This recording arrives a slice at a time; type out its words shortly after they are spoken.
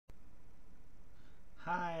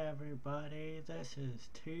Hi everybody, this is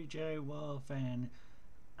TJ Wolf and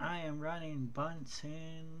I am running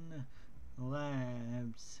BunsenLabs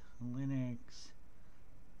Linux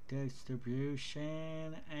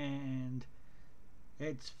distribution and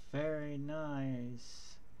it's very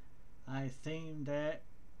nice. I themed it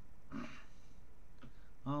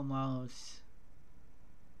almost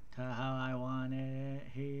to how I wanted it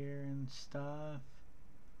here and stuff.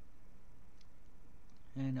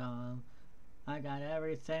 And I got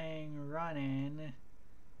everything running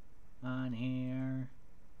on here.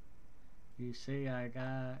 You see I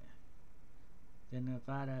got the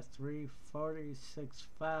Nevada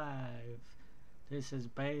 346.5. This is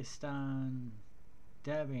based on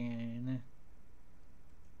Debian.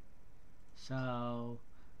 So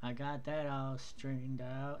I got that all straightened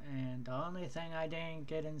out, and the only thing I didn't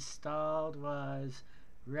get installed was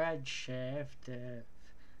Redshift. If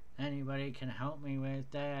anybody can help me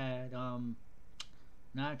with that.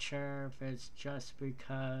 Not sure if it's just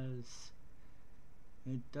because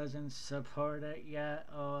it doesn't support it yet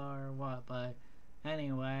or what, but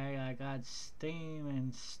anyway, I got Steam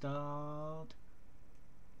installed,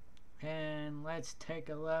 and let's take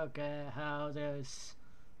a look at how this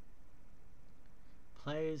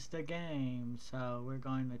plays the game. So we're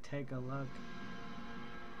going to take a look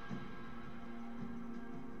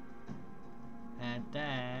at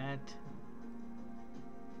that.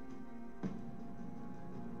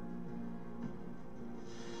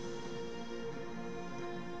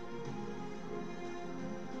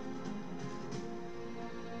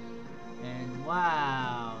 And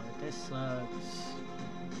wow, this looks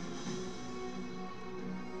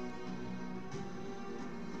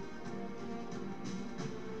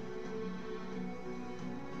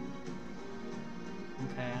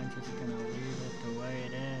okay. I'm just gonna leave it the way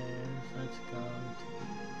it is. Let's go.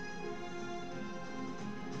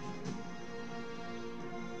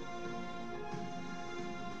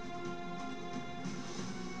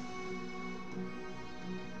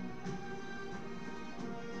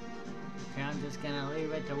 Okay, I'm just gonna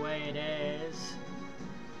leave it the way it is.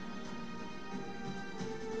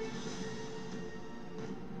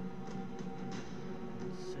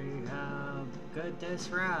 See how good this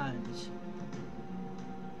runs.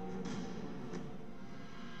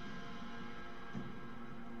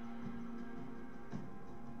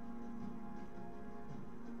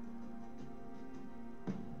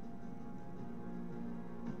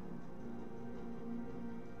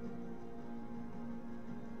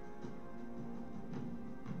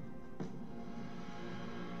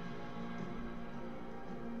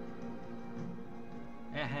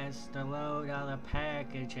 It has to load all the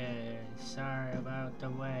packages. Sorry about the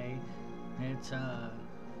way. It's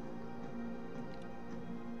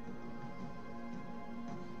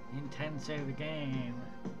intensive game.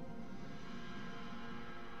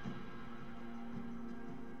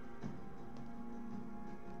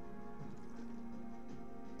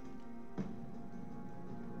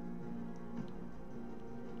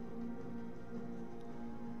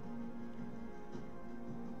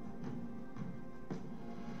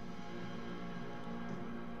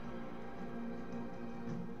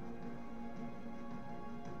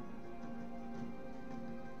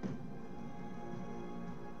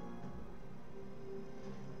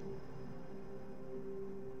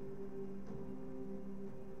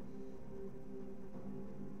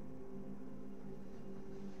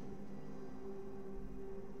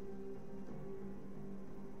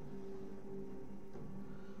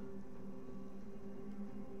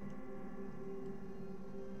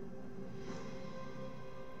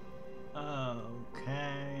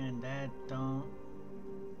 Okay, and that don't.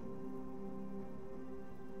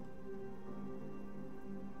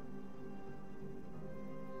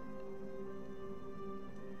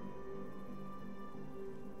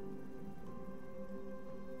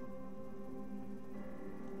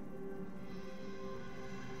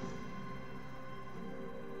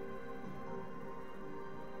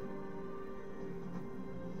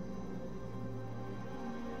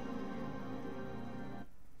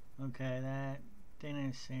 Okay, that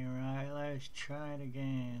didn't seem right. Let's try it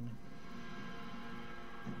again.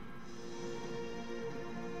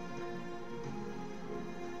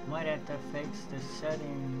 Might have to fix the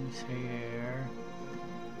settings here.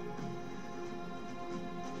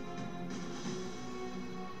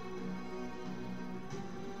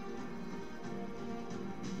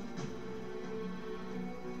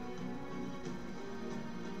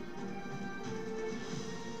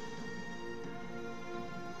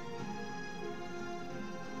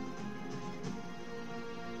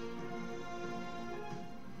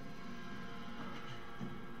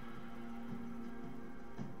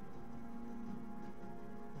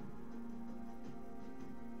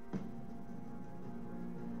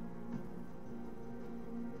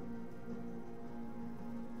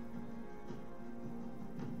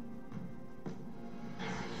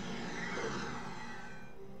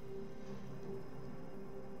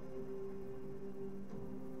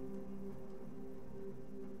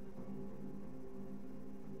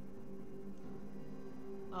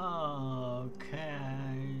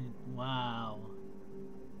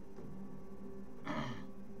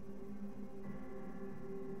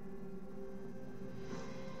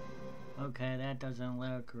 Okay, that doesn't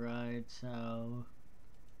look right, so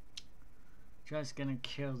just gonna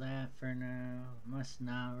kill that for now. Must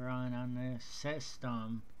not run on this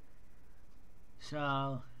system.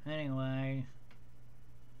 So, anyway,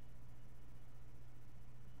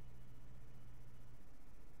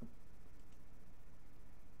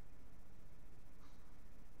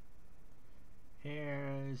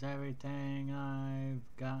 here is everything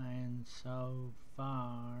I've gotten so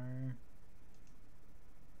far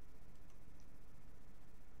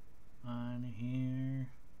on here.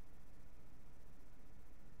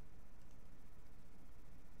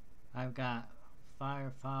 I've got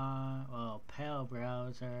Firefox, well, Pale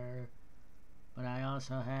browser, but I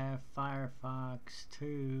also have Firefox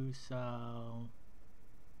too, so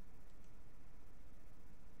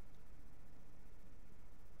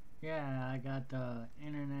yeah, I got the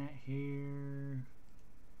internet here,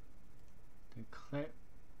 the clip,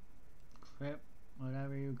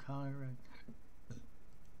 whatever you call it, right?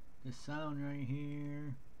 The sound right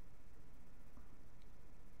here,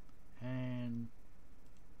 and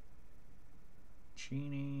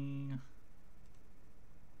Genie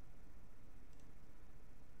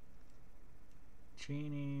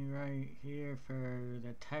right here for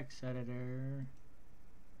the text editor,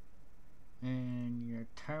 and your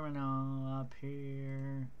terminal up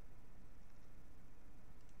here,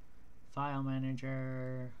 file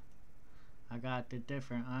manager. I got the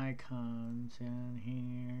different icons in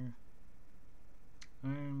here.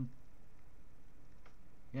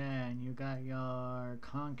 Yeah, and you got your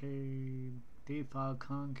Conky, default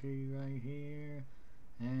Conky right here,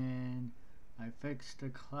 and I fixed the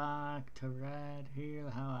clock to red here,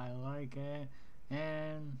 how I like it,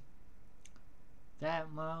 and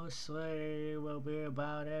that mostly will be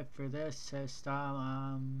about it for this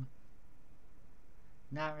system.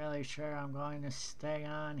 Not really sure I'm going to stay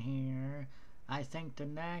on here. I think the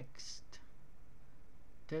next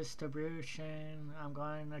distribution I'm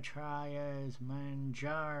going to try is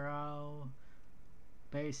Manjaro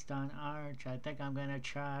based on Arch. I think I'm going to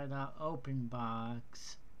try the open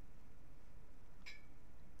box.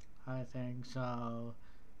 I think so.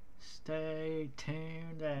 Stay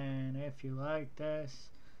tuned, and if you like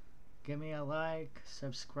this, give me a like,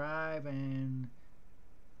 subscribe, and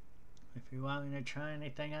if you want me to try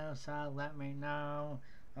anything else out, let me know.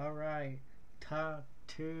 Alright, talk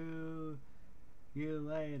to you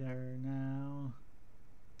later now.